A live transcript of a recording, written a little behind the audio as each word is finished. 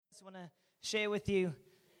just want to share with you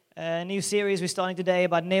a new series we're starting today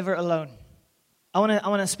about Never Alone. I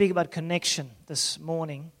want to speak about connection this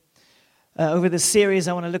morning. Over this series,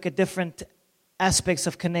 I want to look at different aspects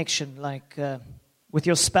of connection, like with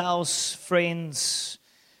your spouse, friends,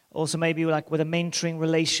 also maybe like with the mentoring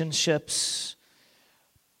relationships.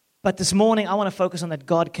 But this morning, I want to focus on that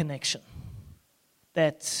God connection.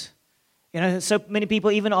 That, so many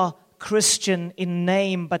people even are Christian in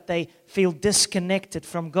name, but they feel disconnected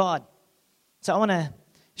from God. So I want to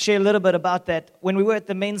share a little bit about that. When we were at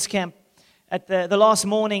the men's camp, at the last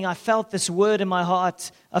morning, I felt this word in my heart.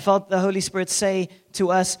 I felt the Holy Spirit say to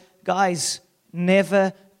us, guys,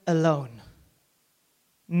 never alone.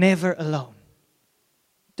 Never alone.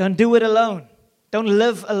 Don't do it alone. Don't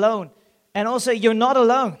live alone. And also, you're not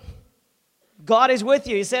alone. God is with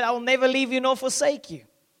you. He said, I will never leave you nor forsake you.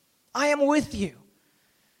 I am with you.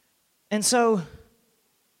 And so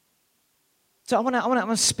I want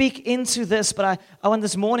to speak into this, but I want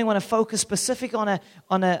this morning want to focus specific on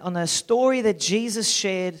a story that Jesus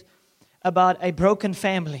shared about a broken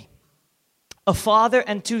family, a father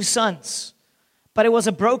and two sons, but it was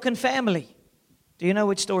a broken family. Do you know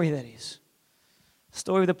which story that is? The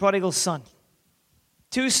story of the prodigal son.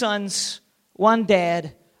 Two sons, one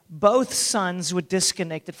dad. Both sons were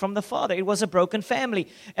disconnected from the father. It was a broken family,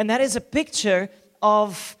 and that is a picture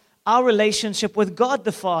of our relationship with God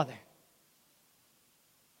the Father.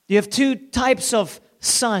 You have two types of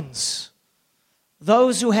sons.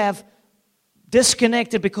 Those who have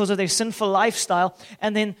disconnected because of their sinful lifestyle,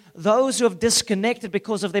 and then those who have disconnected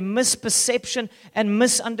because of their misperception and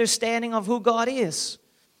misunderstanding of who God is.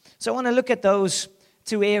 So I want to look at those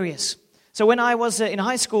two areas. So when I was in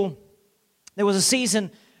high school, there was a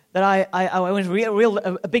season that I went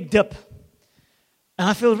a big dip. And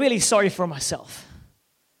I feel really sorry for myself.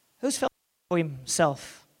 Who's felt sorry for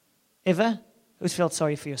himself? Ever? Who's felt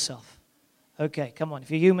sorry for yourself? Okay, come on.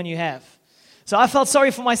 If you're human, you have. So I felt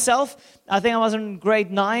sorry for myself. I think I was in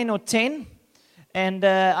grade 9 or 10. And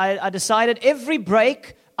I decided every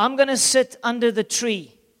break, I'm going to sit under the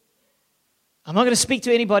tree. I'm not going to speak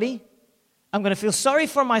to anybody. I'm going to feel sorry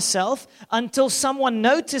for myself until someone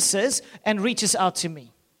notices and reaches out to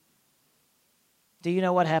me. Do you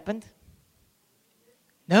know what happened?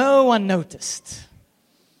 No one noticed.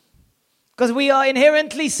 Because we are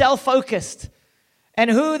inherently self-focused. And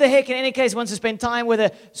who the heck in any case wants to spend time with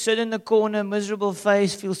a sit in the corner, miserable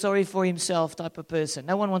face, feel sorry for himself type of person?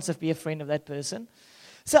 No one wants to be a friend of that person.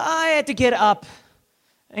 So I had to get up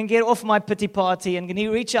and get off my pity party and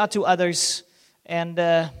reach out to others. And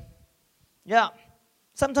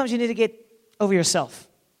sometimes you need to get over yourself.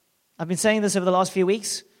 I've been saying this over the last few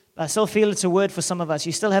weeks, but I still feel it's a word for some of us.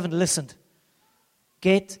 You still haven't listened.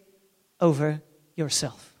 Get over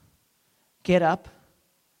yourself. Get up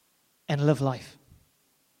and live life.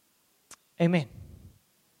 Amen.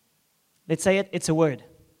 Let's say it. It's a word.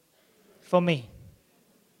 For me.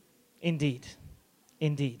 Indeed.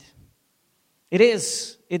 Indeed. It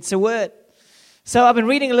is. It's a word. So I've been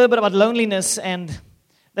reading a little bit about loneliness, and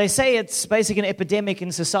they say it's basically an epidemic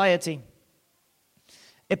in society.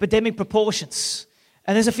 Epidemic proportions.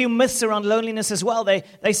 And there's a few myths around loneliness as well.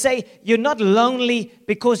 They say you're not lonely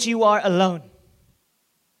because you are alone.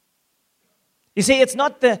 You see, it's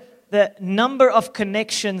not the number of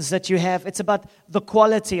connections that you have. It's about the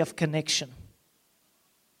quality of connection.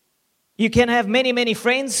 You can have many, many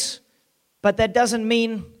friends, but that doesn't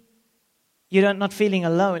mean you're not feeling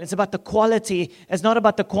alone. It's about the quality. It's not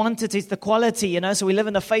about the quantity. It's the quality, So we live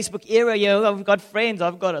in the Facebook era. I've got friends.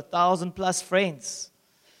 I've got 1,000+ friends.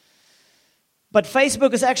 But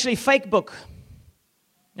Facebook is actually fake book.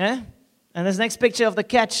 Yeah? And this next picture of the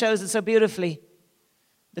cat shows it so beautifully.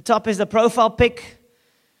 The top is the profile pic.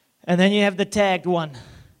 And then you have the tagged one.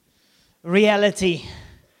 Reality.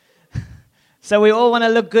 So we all want to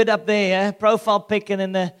look good up there. Yeah? Profile pic, and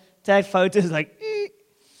then the tag photo is like,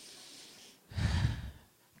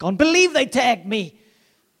 Can't believe they tagged me.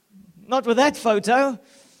 Not with that photo.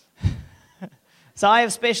 So I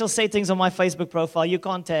have special settings on my Facebook profile. You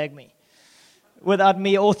can't tag me without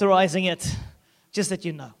me authorizing it. Just that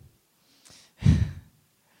you know.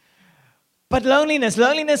 But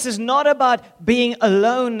loneliness is not about being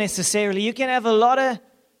alone necessarily. You can have a lot of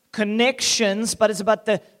connections, but it's about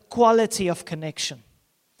the quality of connection.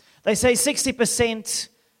 They say 60%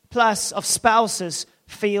 plus of spouses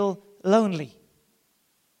feel lonely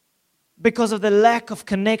because of the lack of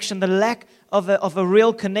connection, the lack of a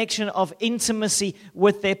real connection of intimacy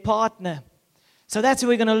with their partner. So that's what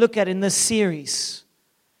we're going to look at in this series.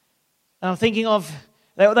 And I'm thinking of,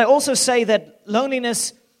 they also say that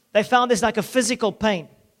loneliness, they found this like a physical pain.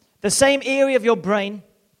 The same area of your brain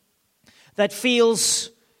that feels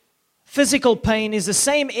physical pain is the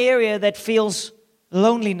same area that feels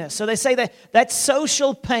loneliness. So they say that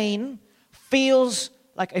social pain feels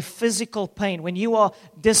like a physical pain. When you are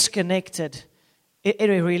disconnected, it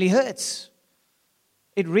really hurts.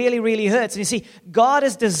 It really, really hurts. And you see, God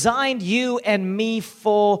has designed you and me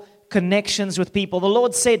for connections with people. The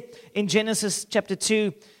Lord said in Genesis chapter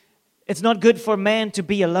 2, it's not good for man to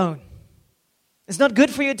be alone. It's not good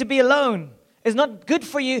for you to be alone. It's not good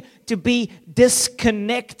for you to be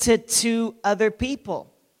disconnected to other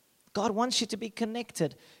people. God wants you to be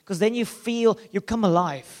connected because then you feel, you come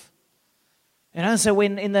alive. You know, so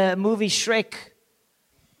when in the movie Shrek,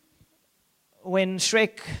 when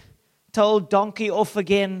Shrek told Donkey off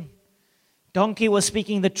again, Donkey was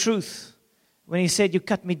speaking the truth when he said, "You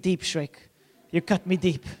cut me deep, Shrek. You cut me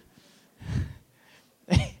deep."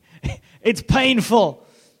 It's painful.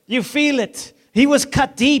 You feel it. He was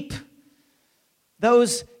cut deep.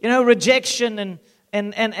 Those, rejection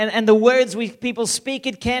and the words people speak,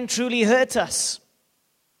 it can truly hurt us.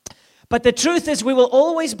 But the truth is we will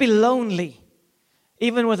always be lonely,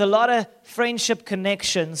 even with a lot of friendship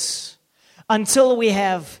connections, until we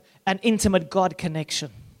have an intimate God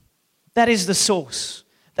connection. That is the source.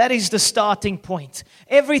 That is the starting point.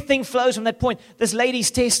 Everything flows from that point. This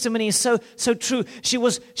lady's testimony is so true. She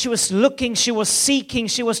was looking, she was seeking,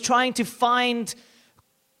 she was trying to find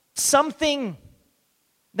something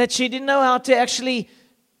that she didn't know how to actually,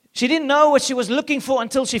 she didn't know what she was looking for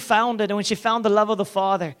until she found it. And when she found the love of the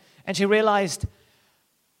Father, and she realized,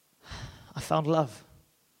 I found love.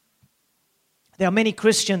 There are many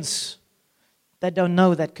Christians that don't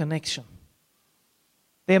know that connection.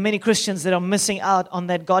 There are many Christians that are missing out on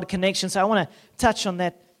that God connection. So I want to touch on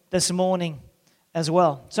that this morning as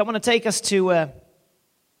well. So I want to take us to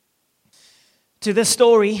this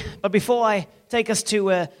story. But before I take us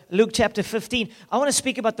to Luke chapter 15, I want to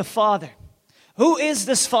speak about the Father. Who is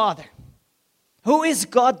this Father? Who is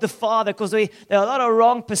God the Father? Because there are a lot of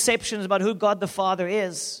wrong perceptions about who God the Father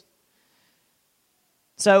is.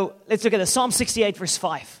 So let's look at this. Psalm 68 verse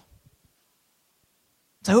 5.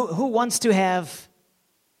 So who wants to have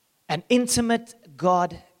an intimate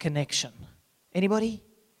God connection? Anybody?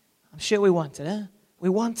 I'm sure we want it, huh? We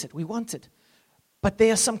want it. But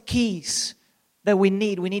there are some keys that we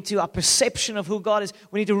need. We need to, our perception of who God is,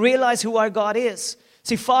 we need to realize who our God is.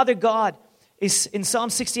 See, Father God is, in Psalm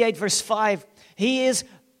 68 verse 5, He is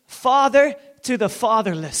Father to the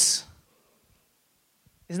fatherless.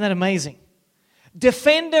 Isn't that amazing?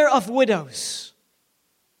 Defender of widows.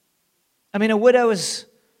 I mean, a widow is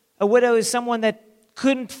someone that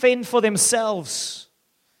couldn't fend for themselves.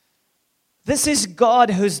 This is God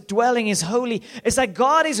whose dwelling is holy. It's like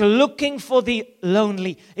God is looking for the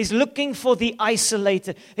lonely. He's looking for the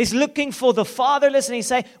isolated. He's looking for the fatherless. And He's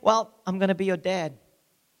saying, well, I'm going to be your dad.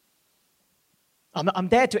 I'm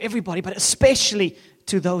dad to everybody, but especially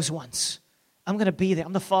to those ones. I'm going to be there.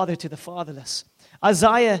 I'm the father to the fatherless.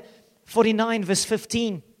 Isaiah 49 verse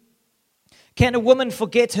 15. Can a woman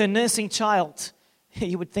forget her nursing child?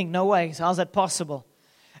 You would think, no way. How's that possible?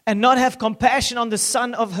 And not have compassion on the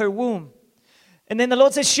son of her womb. And then the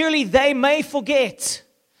Lord says, surely they may forget,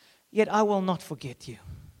 yet I will not forget you.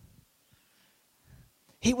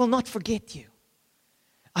 He will not forget you.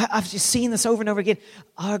 I've just seen this over and over again.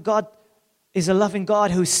 Our God is a loving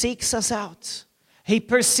God who seeks us out. He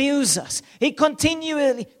pursues us. He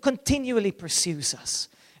continually pursues us.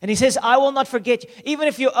 And He says, I will not forget you. Even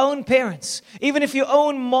if your own parents, even if your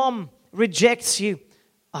own mom rejects you,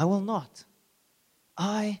 I will not.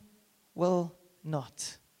 I will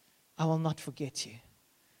not. I will not forget you.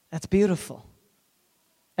 That's beautiful.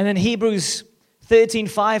 And in Hebrews 13,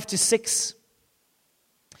 5-6,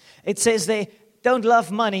 it says they don't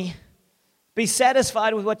love money. Be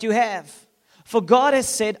satisfied with what you have. For God has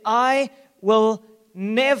said, I will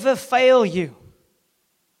never fail you.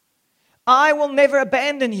 I will never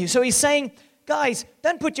abandon you. So He's saying, guys,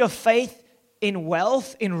 don't put your faith in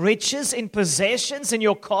wealth, in riches, in possessions, in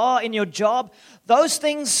your car, in your job. Those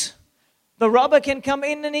things, the robber can come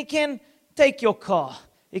in and he can take your car.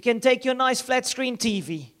 He can take your nice flat screen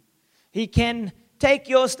TV. He can take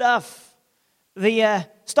your stuff. The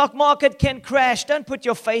stock market can crash. Don't put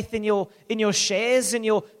your faith in your shares, in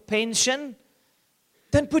your pension.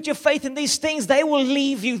 Don't put your faith in these things. They will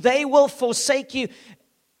leave you. They will forsake you,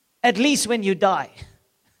 at least when you die.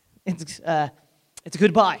 It's a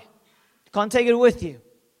goodbye. You can't take it with you.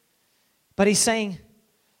 But He's saying,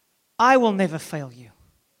 I will never fail you.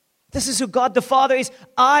 This is who God the Father is.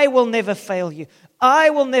 I will never fail you. I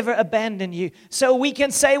will never abandon you. So we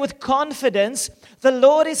can say with confidence, the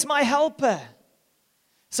Lord is my helper.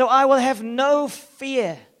 So I will have no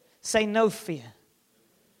fear. Say no fear.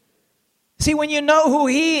 See, when you know who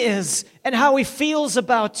He is and how He feels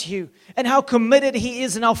about you and how committed He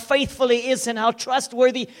is and how faithful He is and how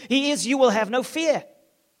trustworthy He is, you will have no fear.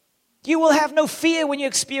 You will have no fear when you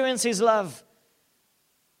experience His love.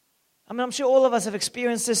 I mean, I'm sure all of us have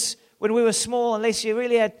experienced this when we were small, unless you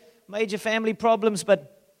really had major family problems.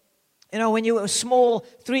 But, when you were small,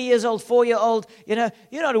 3 years old, 4-year-old, you're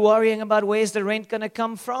not worrying about where's the rent going to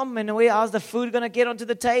come from and how's the food going to get onto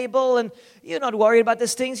the table. And you're not worried about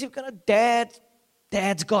these things. You've got a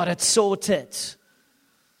Dad's got it sorted.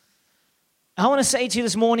 I want to say to you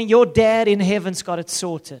this morning, your dad in heaven's got it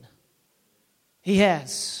sorted. He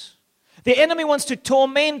has. The enemy wants to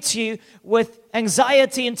torment you with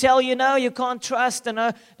anxiety and tell you, no, you can't trust,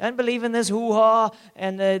 and don't believe in this hoo-ha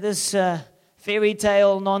and this fairy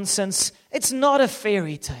tale nonsense. It's not a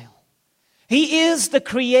fairy tale. He is the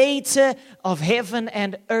creator of heaven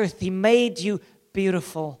and earth. He made you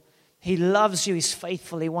beautiful. He loves you. He's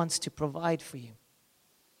faithful. He wants to provide for you.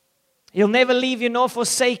 He'll never leave you nor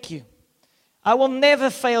forsake you. I will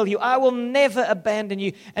never fail you. I will never abandon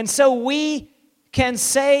you. And so we can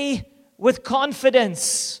say with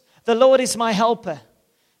confidence, the Lord is my helper.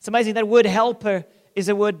 It's amazing, that word helper is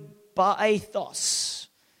a word baethos.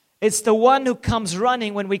 It's the one who comes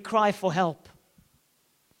running when we cry for help.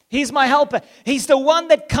 He's my helper. He's the one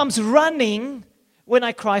that comes running when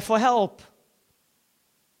I cry for help.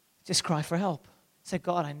 Just cry for help. Say,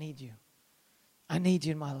 God, I need you. I need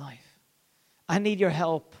you in my life. I need your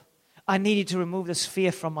help. I need you to remove this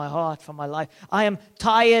fear from my heart, from my life. I am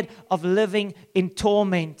tired of living in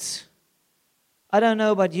torment. I don't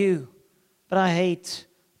know about you, but I hate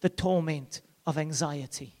the torment of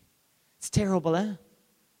anxiety. It's terrible, eh?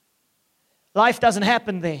 Life doesn't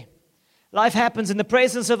happen there. Life happens in the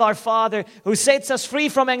presence of our Father who sets us free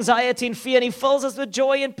from anxiety and fear, and He fills us with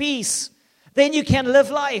joy and peace. Then you can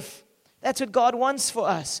live life. That's what God wants for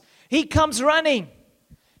us. He comes running.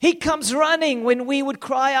 He comes running when we would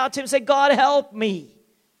cry out to Him and say, God, help me.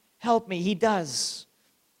 Help me. He does.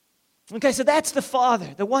 Okay, so that's the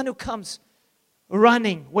Father, the one who comes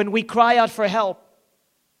running when we cry out for help.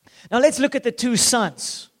 Now let's look at the two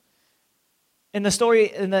sons. In the story,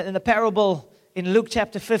 in the parable in Luke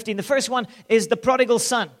chapter 15. The first one is the prodigal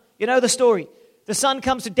son. You know the story. The son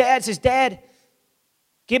comes to dad, says, Dad,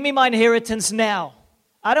 give me my inheritance now.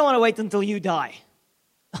 I don't want to wait until you die.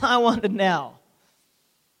 I want it now.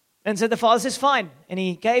 And so the father says, fine. And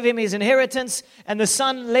he gave him his inheritance. And the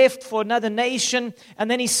son left for another nation. And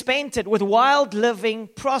then he spent it with wild living,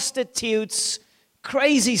 prostitutes,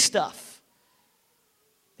 crazy stuff.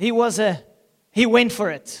 He went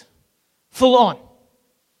for it. Full on.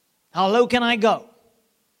 How low can I go?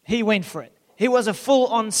 He went for it. He was a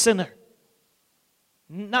full-on sinner.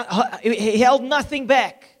 He held nothing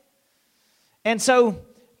back. And so,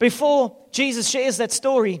 before Jesus shares that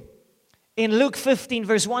story, in Luke 15,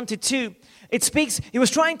 verse 1 to 2, it speaks, he was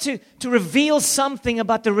trying to reveal something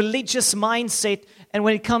about the religious mindset and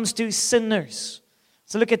when it comes to sinners.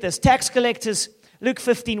 So look at this. Tax collectors, Luke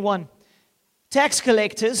 15:1. Tax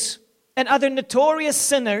collectors and other notorious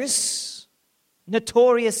sinners,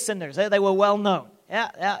 they were well known. Yeah,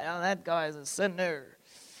 that guy is a sinner.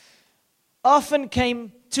 Often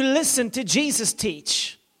came to listen to Jesus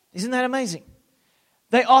teach. Isn't that amazing?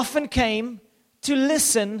 They often came to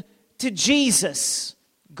listen to Jesus,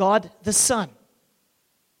 God the Son.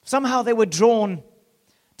 Somehow they were drawn,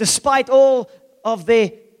 despite all of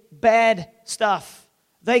their bad stuff.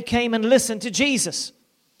 They came and listened to Jesus.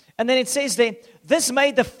 And then it says there, this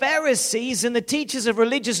made the Pharisees and the teachers of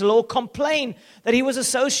religious law complain that he was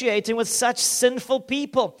associating with such sinful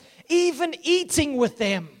people, even eating with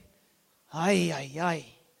them. Ay.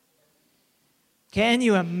 Can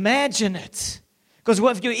you imagine it? Because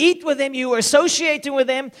if you eat with them, you are associating with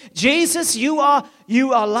them. Jesus, you are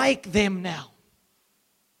like them now.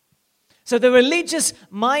 So the religious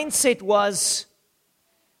mindset was,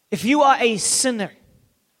 if you are a sinner,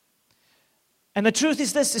 and the truth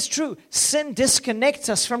is this is true, sin disconnects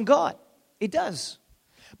us from God. It does.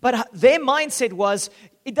 But their mindset was,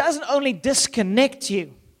 it doesn't only disconnect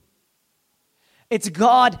you, it's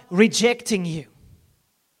God rejecting you.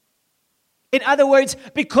 In other words,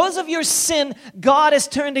 because of your sin, God has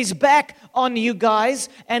turned His back on you guys,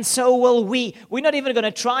 and so will we. We're not even going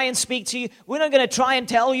to try and speak to you. We're not going to try and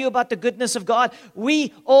tell you about the goodness of God.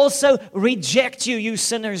 We also reject you, you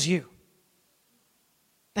sinners, you.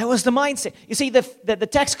 That was the mindset. You see, the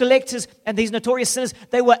tax collectors and these notorious sinners,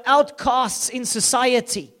 they were outcasts in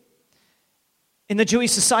society, in the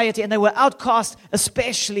Jewish society, and they were outcasts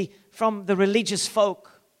especially from the religious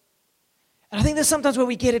folk. And I think there's sometimes where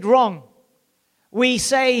we get it wrong. We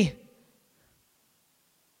say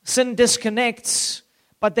sin disconnects,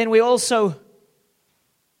 But then we also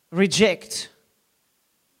reject.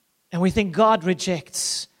 And we think God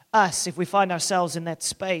rejects us if we find ourselves in that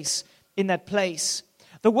space, in that place.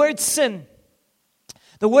 The word sin,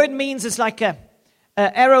 the word means it's like a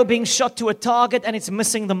arrow being shot to a target and it's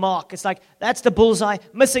missing the mark. It's like, that's the bullseye,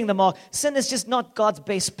 missing the mark. Sin is just not God's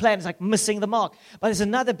best plan. It's like missing the mark. But there's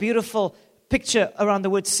another beautiful picture around the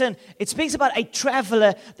word sin. It speaks about a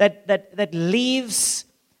traveler that leaves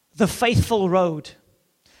the faithful road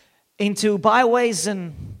into byways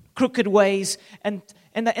and crooked ways, and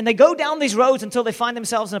they go down these roads until they find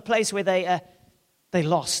themselves in a place where they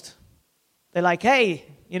lost. They're like, hey,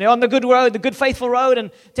 on the good road, the good faithful road, and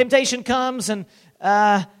temptation comes, and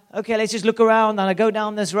okay, let's just look around, and I go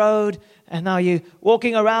down this road, and now you're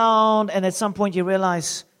walking around, and at some point you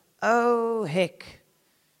realize, oh, heck,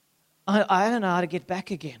 I don't know how to get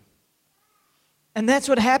back again. And that's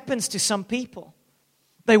what happens to some people.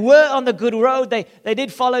 They were on the good road. They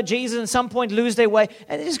did follow Jesus, and at some point lose their way.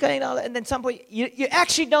 And they're just going on, and then at some point, you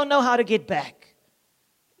actually don't know how to get back.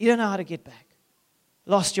 You don't know how to get back.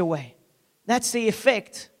 Lost your way. That's the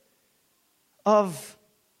effect of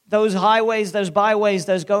those highways, those byways,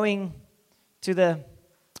 those going to the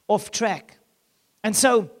off track. And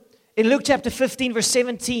so, in Luke chapter 15, verse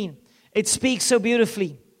 17, it speaks so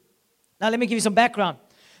beautifully. Now, let me give you some background.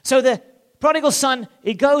 So, the prodigal son,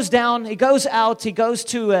 he goes down, he goes out, he goes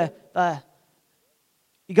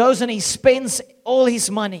and he spends all his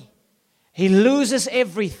money. He loses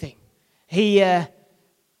everything.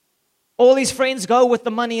 All his friends go with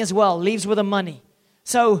the money as well, leaves with the money.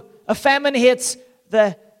 So a famine hits,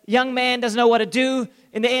 the young man doesn't know what to do.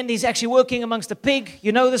 In the end, he's actually working amongst the pig.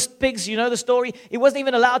 You know the pigs, you know the story. He wasn't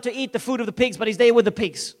even allowed to eat the food of the pigs, but he's there with the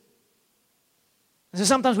pigs. And so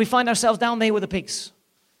sometimes we find ourselves down there with the pigs.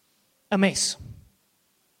 A mess.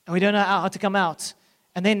 And we don't know how to come out.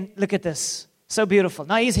 And then look at this. So beautiful.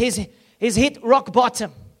 Now he's hit rock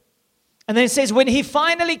bottom. And then it says, when he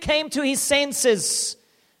finally came to his senses,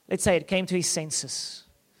 let's say it came to his senses,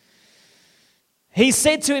 he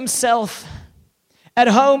said to himself, at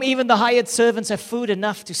home even the hired servants have food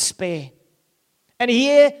enough to spare. And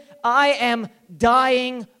here I am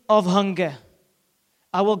dying of hunger.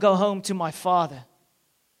 I will go home to my father.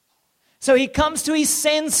 So he comes to his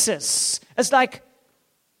senses. It's like,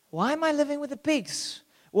 why am I living with the pigs?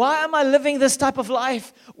 Why am I living this type of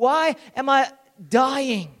life? Why am I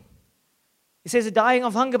dying? He says dying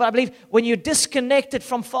of hunger, but I believe when you're disconnected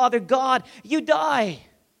from Father God, you die.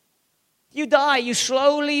 You die. You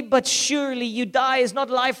slowly but surely, you die. It's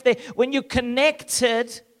not life there. When you're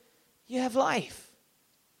connected, you have life.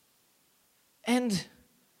 And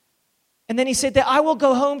then he said that I will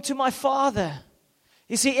go home to my Father.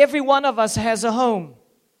 You see, every one of us has a home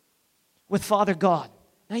with Father God.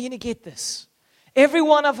 Now you need to get this. Every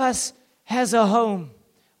one of us has a home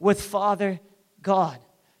with Father God.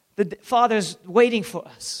 The Father's waiting for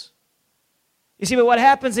us. You see, but what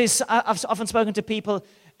happens is, I've often spoken to people,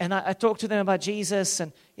 and I talk to them about Jesus,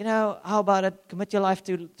 and, how about it? Commit your life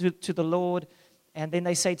to the Lord. And then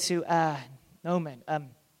they say no, man,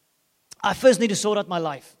 I first need to sort out my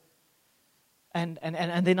life. And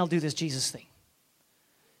then I'll do this Jesus thing.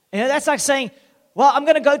 That's like saying, well, I'm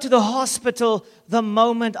going to go to the hospital the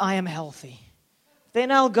moment I am healthy.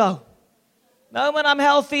 Then I'll go. The moment I'm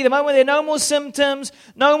healthy, the moment there are no more symptoms,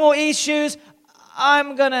 no more issues,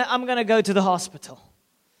 I'm gonna go to the hospital.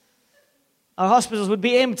 Our hospitals would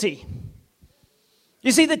be empty.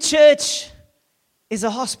 You see, the church is a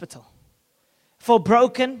hospital for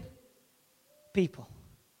broken people,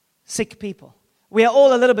 sick people. We are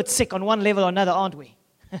all a little bit sick on one level or another, aren't we?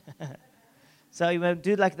 So you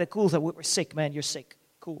do like the cool thing. We're sick, man. You're sick.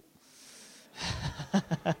 Cool.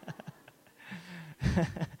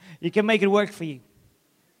 You can make it work for you.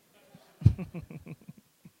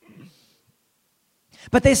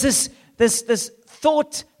 But there's this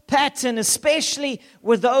thought pattern, especially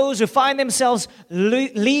with those who find themselves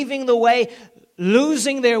leaving the way,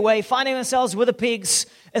 losing their way, finding themselves with the pigs.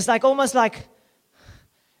 It's like almost like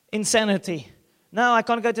insanity. No, I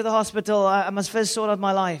can't go to the hospital. I must first sort out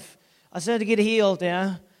my life. I still have to get healed,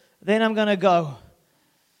 then I'm going to go.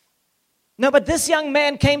 No, but this young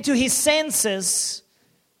man came to his senses.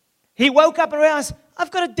 He woke up and realized,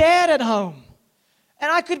 I've got a dad at home.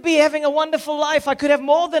 And I could be having a wonderful life. I could have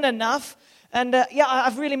more than enough. And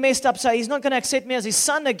I've really messed up. So he's not going to accept me as his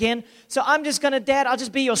son again. So I'm just going to, Dad, I'll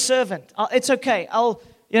just be your servant. It's okay. I'll,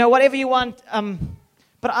 whatever you want.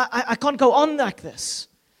 But I can't go on like this.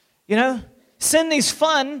 Sin is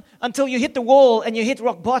fun until you hit the wall and you hit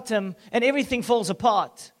rock bottom and everything falls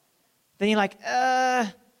apart. Then you're like,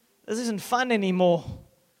 this isn't fun anymore.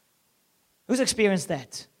 Who's experienced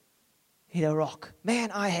that? hit a rock. Man,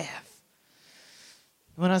 I have.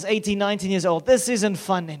 When I was 18, 19 years old, this isn't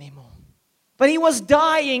fun anymore. But he was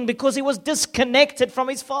dying because he was disconnected from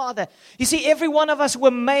his Father. You see, every one of us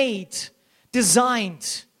were made,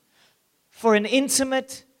 designed for an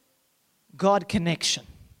intimate God connection.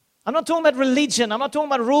 I'm not talking about religion. I'm not talking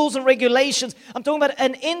about rules and regulations. I'm talking about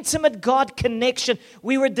an intimate God connection.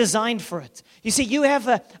 We were designed for it. You see, you have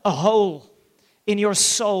a hole in your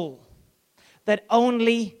soul that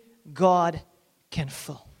only God can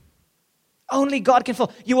fill. Only God can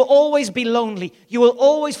fill. You will always be lonely. You will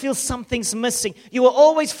always feel something's missing. You will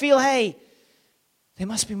always feel, hey, there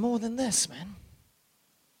must be more than this, man.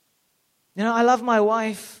 You know, I love my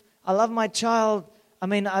wife. I love my child. I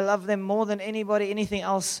mean, I love them more than anybody, anything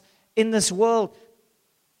else in this world.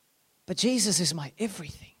 But Jesus is my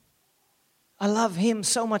everything. I love Him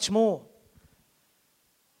so much more.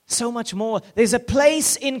 So much more. There's a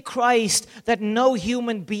place in Christ that no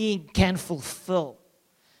human being can fulfill.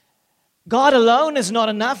 God alone is not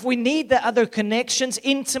enough. We need the other connections,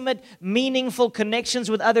 intimate, meaningful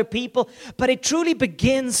connections with other people. But it truly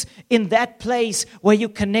begins in that place where you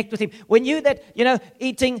connect with Him. When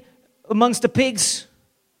eating amongst the pigs,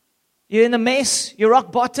 you're in a mess, you're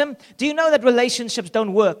rock bottom. Do you know that relationships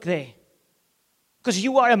don't work there? Because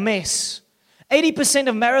you are a mess. 80%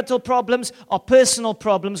 of marital problems are personal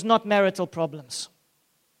problems, not marital problems.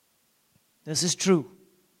 This is true.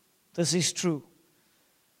 This is true.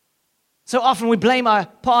 So often we blame our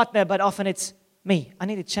partner, but often it's me. I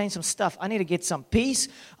need to change some stuff. I need to get some peace.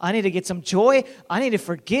 I need to get some joy. I need to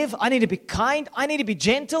forgive. I need to be kind. I need to be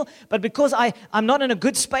gentle. But because I'm not in a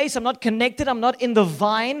good space, I'm not connected, I'm not in the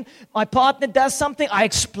vine, my partner does something, I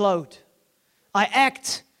explode. I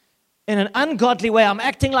act in an ungodly way. I'm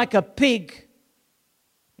acting like a pig.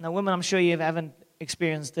 Now, women, I'm sure you haven't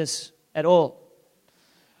experienced this at all.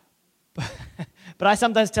 But I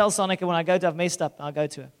sometimes tell Sonica when I go to have messed up, I'll go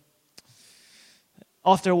to her.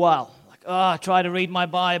 After a while, I try to read my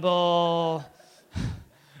Bible,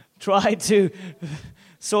 try to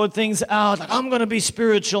sort things out. Like, I'm going to be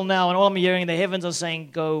spiritual now. And all I'm hearing in the heavens are saying,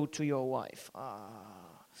 go to your wife.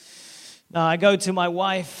 Now, I go to my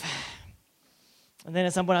wife, and then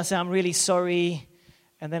at some point I say, I'm really sorry.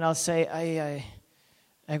 And then I'll say,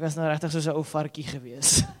 ek was nou regtig soos 'n ou varkie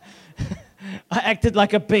gewees. I acted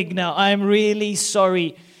like a pig now. I'm really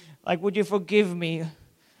sorry. Like, would you forgive me?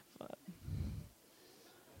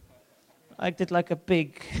 I acted like a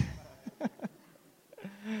pig.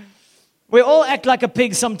 We all act like a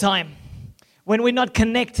pig sometime when we're not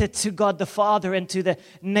connected to God the Father and to the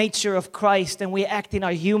nature of Christ, and we act in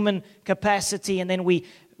our human capacity, and then we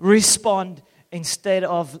respond instead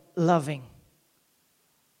of loving.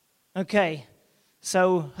 Okay,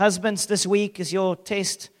 so husbands, this week is your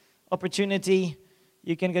test opportunity.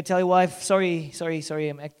 You can go tell your wife, sorry,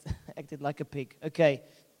 I acted like a pig. Okay,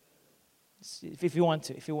 if you want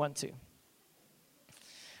to.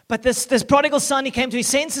 But this prodigal son, he came to his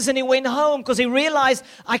senses and he went home because he realized,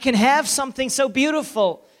 I can have something so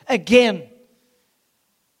beautiful again.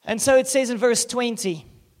 And so it says in verse 20.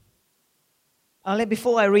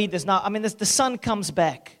 Before I read this, the son comes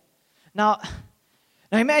back. Now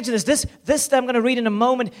imagine this. This that I'm going to read in a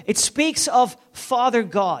moment, it speaks of Father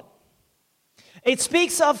God. It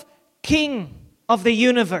speaks of King of the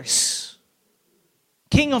universe.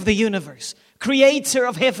 King of the universe. Creator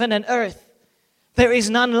of heaven and earth. There is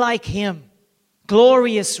none like Him.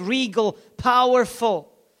 Glorious, regal,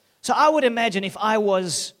 powerful. So I would imagine if I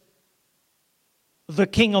was the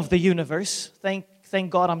King of the universe, thank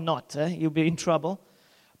God I'm not, you'll be in trouble.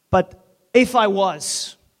 But if I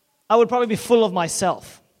was, I would probably be full of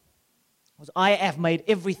myself. Because I have made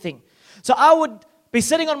everything. So I would be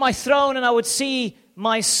sitting on my throne and I would see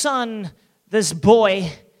my son, this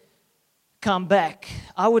boy, come back.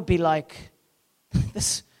 I would be like,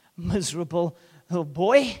 this miserable little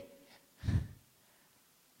boy.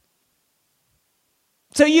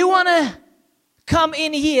 So you want to come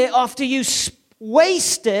in here after you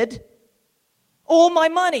wasted all my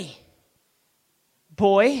money?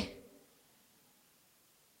 Boy.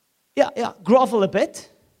 Yeah, grovel a bit.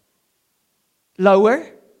 Lower.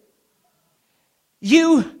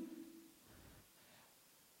 You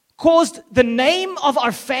caused the name of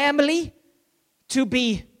our family to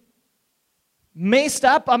be messed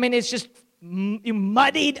up. It's just, you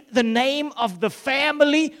muddied the name of the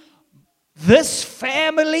family. This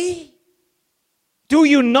family? Do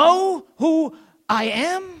you know who I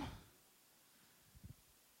am?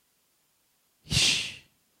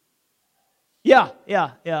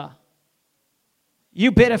 Yeah.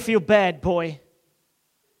 You better feel bad, boy.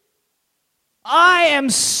 I am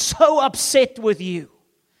so upset with you.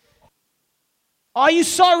 Are you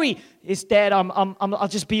sorry? Yes, Dad, I'll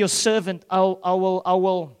just be your servant. I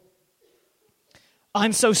will.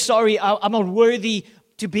 I'm so sorry. I'm not worthy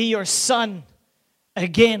to be your son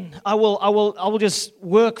again. I will just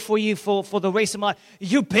work for you for the rest of my.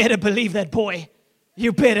 You better believe that, boy.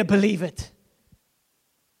 You better believe it.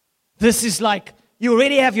 This is like, you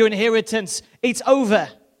already have your inheritance. It's over.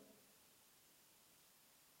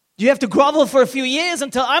 You have to grovel for a few years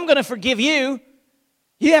until I'm going to forgive you.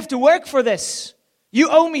 You have to work for this. You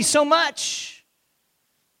owe me so much.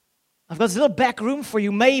 I've got this little back room for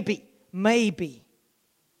you, maybe.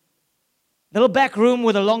 Little back room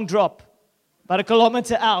with a long drop, about 1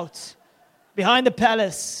 kilometer out, behind the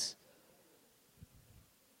palace.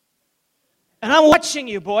 And I'm watching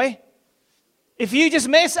you, boy. If you just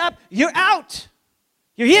mess up, you're out.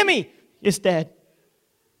 You hear me? Yes, Dad.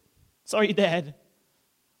 Sorry, Dad.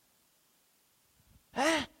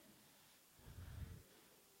 Huh?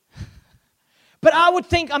 But I would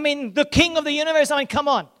think, the king of the universe, come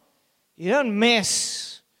on. You don't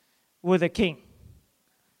mess with a king.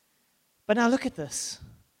 But now look at this.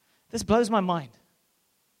 This blows my mind.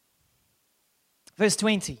 Verse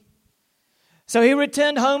 20. So he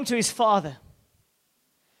returned home to his father.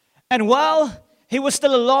 And while he was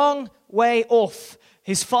still a long way off,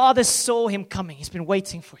 his father saw him coming. He's been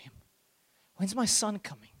waiting for him. When's my son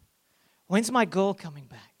coming? When's my girl coming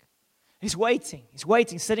back? He's waiting,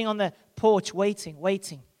 sitting on the porch, waiting,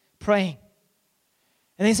 praying.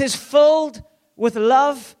 And he says, filled with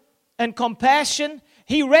love and compassion,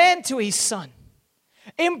 he ran to his son,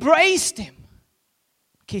 embraced him,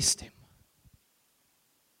 kissed him.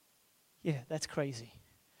 Yeah, that's crazy.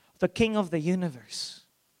 The king of the universe.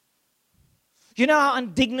 You know how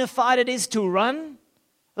undignified it is to run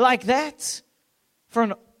like that for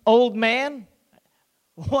an old man?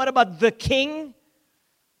 What about the king?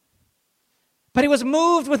 But he was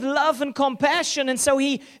moved with love and compassion. And so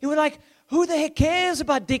he was like, who the heck cares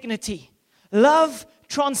about dignity? Love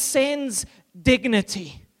transcends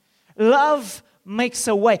dignity. Love makes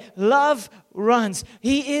a way. Love runs.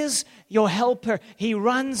 He is your helper. He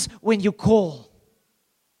runs when you call.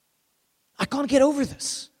 I can't get over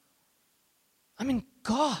this.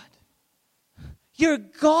 God. You're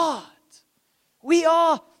God. We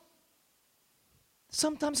are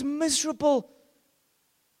sometimes miserable,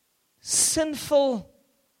 sinful,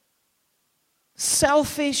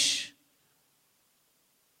 selfish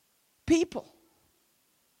people.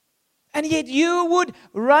 And yet you would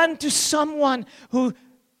run to someone who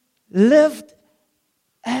lived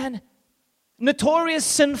an notorious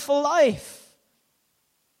sinful life.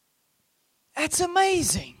 That's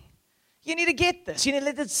amazing. You need to get this. You need to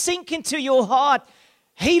let it sink into your heart.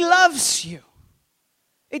 He loves you.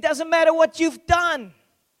 It doesn't matter what you've done.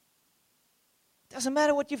 It doesn't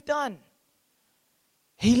matter what you've done.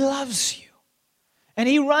 He loves you. And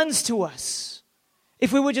He runs to us.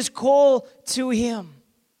 If we would just call to Him.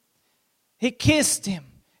 He kissed him.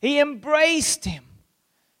 He embraced him.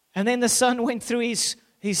 And then the son went through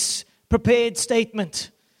his prepared statement.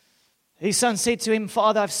 His son said to him,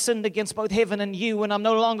 Father, I've sinned against both heaven and you, and I'm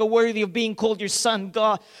no longer worthy of being called your son.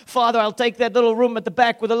 God, Father, I'll take that little room at the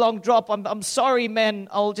back with a long drop. I'm sorry, man.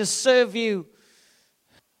 I'll just serve you.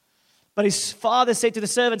 But his father said to the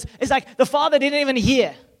servants, it's like the father didn't even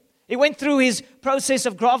hear. He went through his process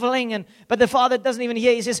of groveling, but the father doesn't even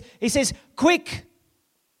hear. He says, quick.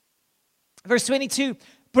 Verse 22,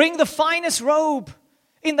 bring the finest robe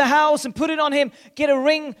in the house and put it on him. Get a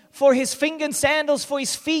ring for his finger and sandals for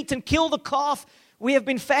his feet and kill the calf. We have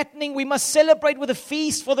been fattening. We must celebrate with a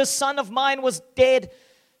feast, for the son of mine was dead.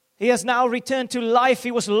 He has now returned to life. He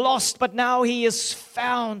was lost, but now he is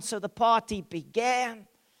found. So the party began.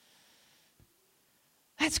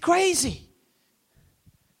 That's crazy.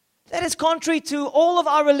 That is contrary to all of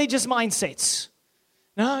our religious mindsets.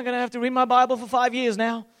 No, I'm going to have to read my Bible for 5 years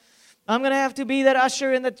now. I'm going to have to be that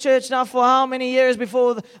usher in the church now for how many years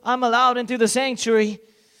before I'm allowed into the sanctuary?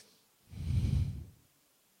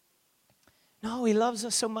 No, He loves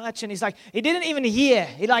us so much. And He's like, He didn't even hear.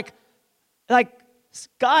 He like,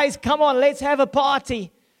 guys, come on, let's have a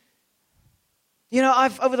party. You know,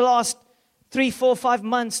 over the last 3, 4, 5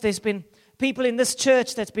 months, there's been people in this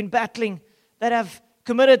church that's been battling, that have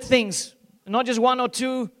committed things. Not just one or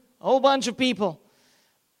two, a whole bunch of people.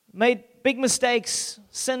 Made big mistakes,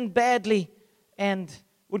 sinned badly, and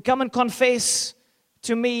would come and confess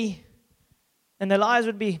to me, and their lives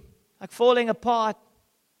would be like falling apart.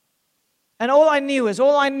 And all I knew is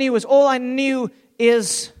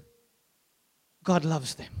God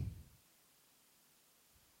loves them.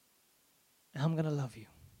 And I'm going to love you.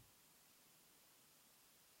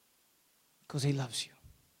 Because He loves you.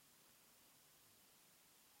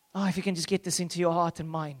 Oh, if you can just get this into your heart and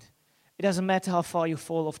mind. It doesn't matter how far you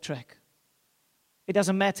fall off track. It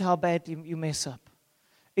doesn't matter how bad you mess up.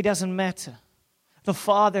 It doesn't matter. The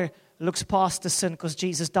Father looks past the sin because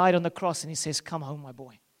Jesus died on the cross and He says, come home, my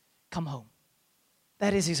boy. Come home.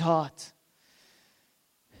 That is His heart.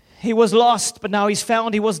 He was lost, but now He's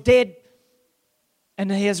found. He was dead,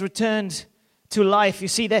 and He has returned to life. You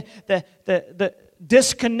see, the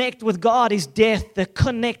disconnect with God is death. The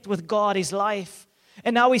connect with God is life.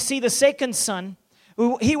 And now we see the second son.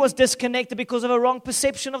 He was disconnected because of a wrong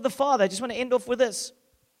perception of the Father. I just want to end off with this.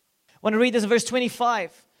 I want to read this in verse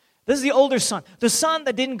 25. This is the older son. The son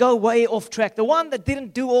that didn't go way off track. The one that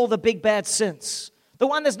didn't do all the big bad sins. The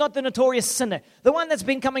one that's not the notorious sinner. The one that's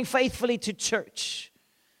been coming faithfully to church.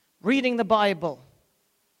 Reading the Bible.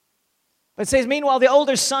 But it says, meanwhile, the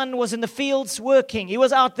older son was in the fields working. He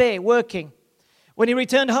was out there working. When he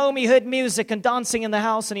returned home, he heard music and dancing in the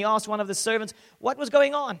house, and he asked one of the servants, what was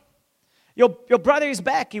going on? Your brother is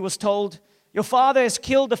back, he was told. Your father has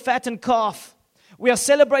killed the fattened calf. We are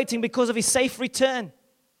celebrating because of his safe return.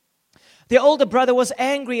 The older brother was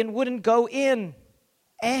angry and wouldn't go in.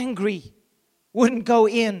 Angry. Wouldn't go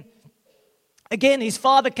in. Again, his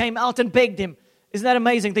father came out and begged him. Isn't that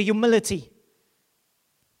amazing? The humility.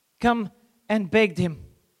 Come and begged him.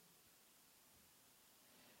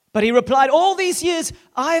 But he replied, all these years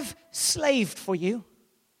I've slaved for you.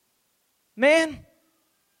 Man,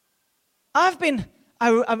 I've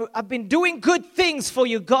been doing good things for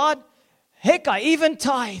you, God. Heck, I even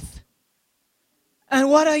tithe. And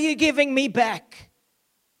what are you giving me back?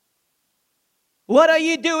 What are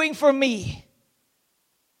you doing for me?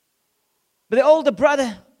 But the older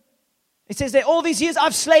brother, it says that all these years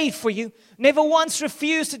I've slaved for you. Never once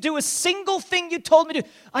refused to do a single thing you told me to do.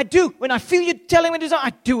 I do. When I feel you telling me to do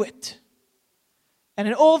something, I do it. And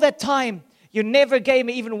in all that time, you never gave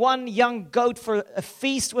me even one young goat for a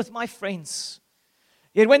feast with my friends.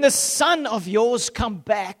 Yet when the son of yours comes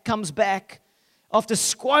back, after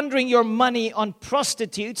squandering your money on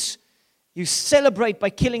prostitutes, you celebrate by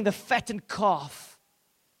killing the fattened calf.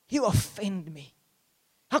 You offend me.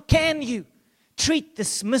 How can you treat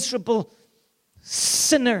this miserable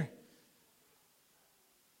sinner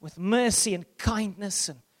with mercy and kindness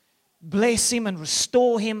and bless him and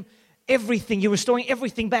restore him everything? You're restoring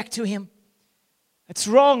everything back to him. It's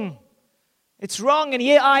wrong. It's wrong. And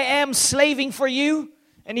here I am slaving for you.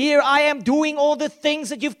 And here I am doing all the things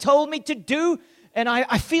that you've told me to do. And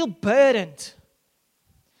I feel burdened.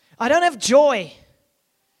 I don't have joy.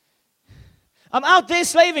 I'm out there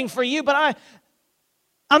slaving for you, but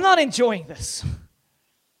I'm not enjoying this. I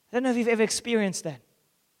don't know if you've ever experienced that.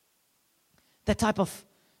 That type of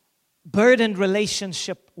burdened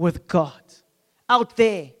relationship with God. Out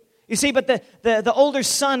there. You see, but the older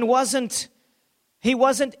son wasn't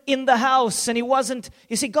in the house, and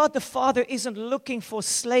you see, God the Father isn't looking for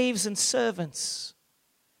slaves and servants.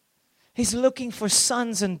 He's looking for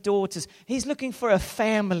sons and daughters. He's looking for a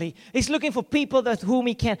family. He's looking for people with whom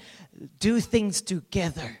He can do things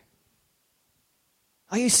together.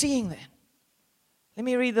 Are you seeing that? Let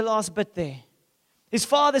me read the last bit there. His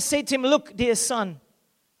father said to him, look, dear son,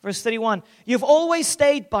 verse 31, you've always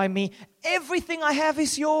stayed by me. Everything I have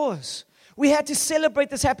is yours. We had to celebrate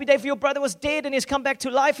this happy day, for your brother was dead and he's come back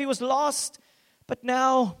to life. He was lost, but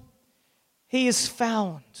now he is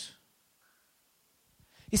found.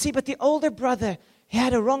 You see, but the older brother, he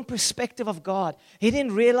had a wrong perspective of God. He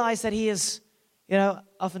didn't realize that he is, I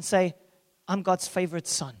often say, I'm God's favorite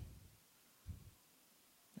son.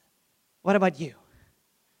 What about you?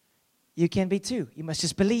 You can be too. You must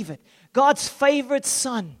just believe it. God's favorite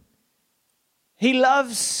son. He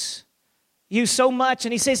loves you so much,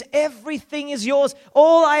 and He says, everything is yours.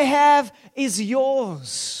 All I have is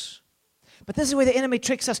yours. But this is where the enemy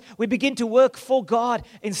tricks us. We begin to work for God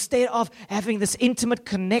instead of having this intimate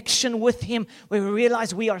connection with Him, where we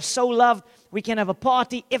realize we are so loved, we can have a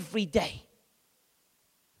party every day.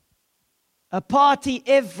 A party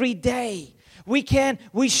every day.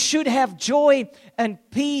 We should have joy and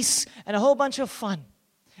peace and a whole bunch of fun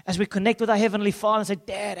as we connect with our Heavenly Father and say,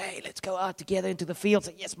 Dad, hey, let's go out together into the fields.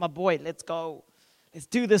 Say, yes, my boy, let's go. Let's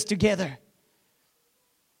do this together.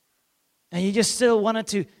 And you just still wanted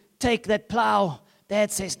to take that plow.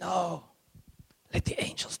 Dad says, no, let the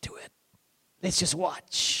angels do it. Let's just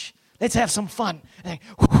watch. Let's have some fun. And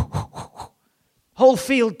whole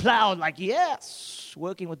field plowed like, yes,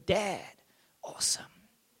 working with Dad. Awesome.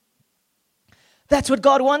 That's what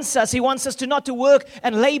God wants us. He wants us to not to work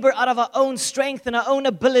and labor out of our own strength and our own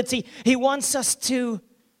ability. He wants us to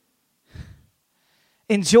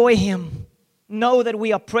enjoy Him. Know that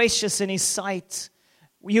we are precious in His sight.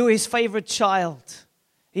 You're His favorite child.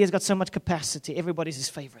 He has got so much capacity. Everybody's His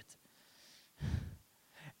favorite.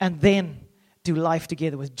 and then do life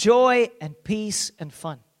together with joy and peace and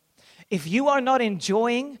fun. If you are not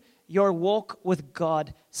enjoying your walk with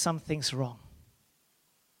God, something's wrong.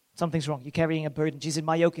 Something's wrong. You're carrying a burden. Jesus said,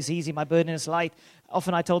 my yoke is easy, my burden is light.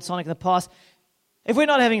 Often I told Sonic in the past, if we're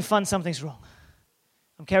not having fun, something's wrong.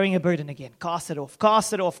 I'm carrying a burden again. Cast it off.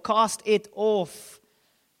 Cast it off. Cast it off.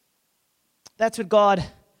 That's what God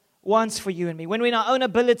wants for you and me. When we're in our own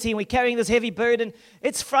ability and we're carrying this heavy burden,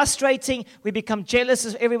 it's frustrating. We become jealous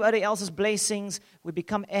of everybody else's blessings. We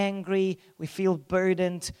become angry. We feel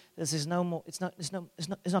burdened. This is no more. It's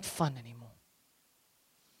not fun anymore.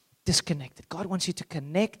 Disconnected. God wants you to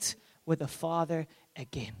connect with the Father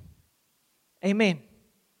again. Amen.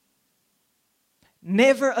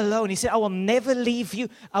 Never alone. He said, I will never leave you.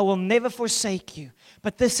 I will never forsake you.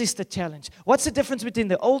 But this is the challenge. What's the difference between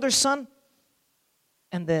the older son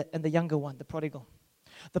and the younger one, the prodigal?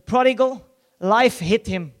 The prodigal, life hit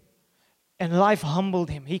him and life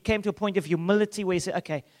humbled him. He came to a point of humility where he said,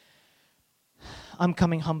 okay, I'm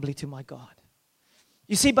coming humbly to my God.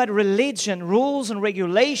 You see, but religion, rules and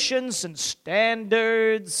regulations and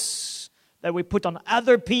standards that we put on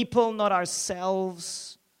other people, not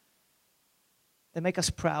ourselves, they make us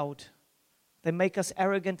proud. They make us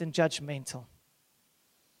arrogant and judgmental.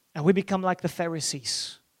 And we become like the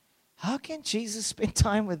Pharisees. How can Jesus spend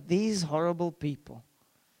time with these horrible people?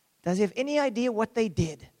 Does he have any idea what they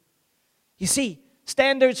did? You see,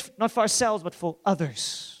 standards not for ourselves, but for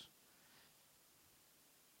others.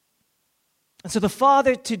 And so the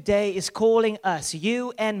Father today is calling us,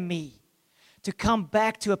 you and me, to come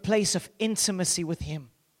back to a place of intimacy with Him.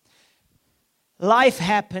 Life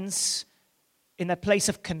happens in a place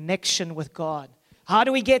of connection with God. How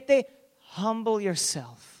do we get there? Humble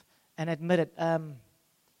yourself and admit it. I'm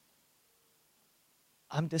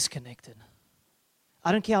disconnected.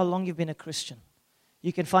 I don't care how long you've been a Christian.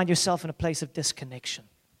 You can find yourself in a place of disconnection.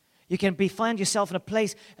 You can find yourself in a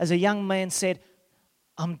place, as a young man said,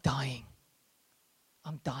 I'm dying.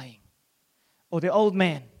 I'm dying. Or the old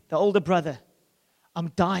man, the older brother, I'm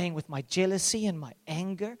dying with my jealousy and my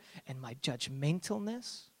anger and my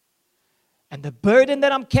judgmentalness. And the burden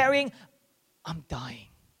that I'm carrying, I'm dying.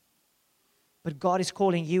 But God is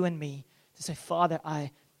calling you and me to say, Father, I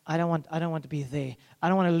don't want to be there. I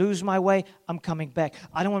don't want to lose my way. I'm coming back.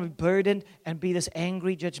 I don't want to be burdened and be this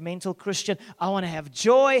angry, judgmental Christian. I want to have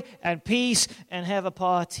joy and peace and have a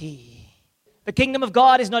party. The kingdom of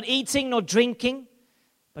God is not eating nor drinking,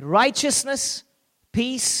 but righteousness,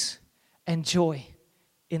 peace, and joy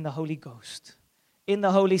in the Holy Ghost, in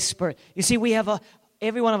the Holy Spirit. You see,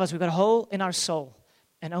 every one of us, we've got a hole in our soul,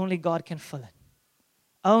 and only God can fill it.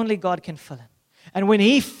 Only God can fill it. And when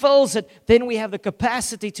He fills it, then we have the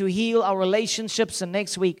capacity to heal our relationships. And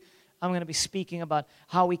next week, I'm going to be speaking about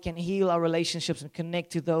how we can heal our relationships and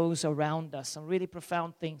connect to those around us. Some really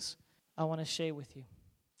profound things I want to share with you.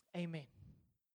 Amen.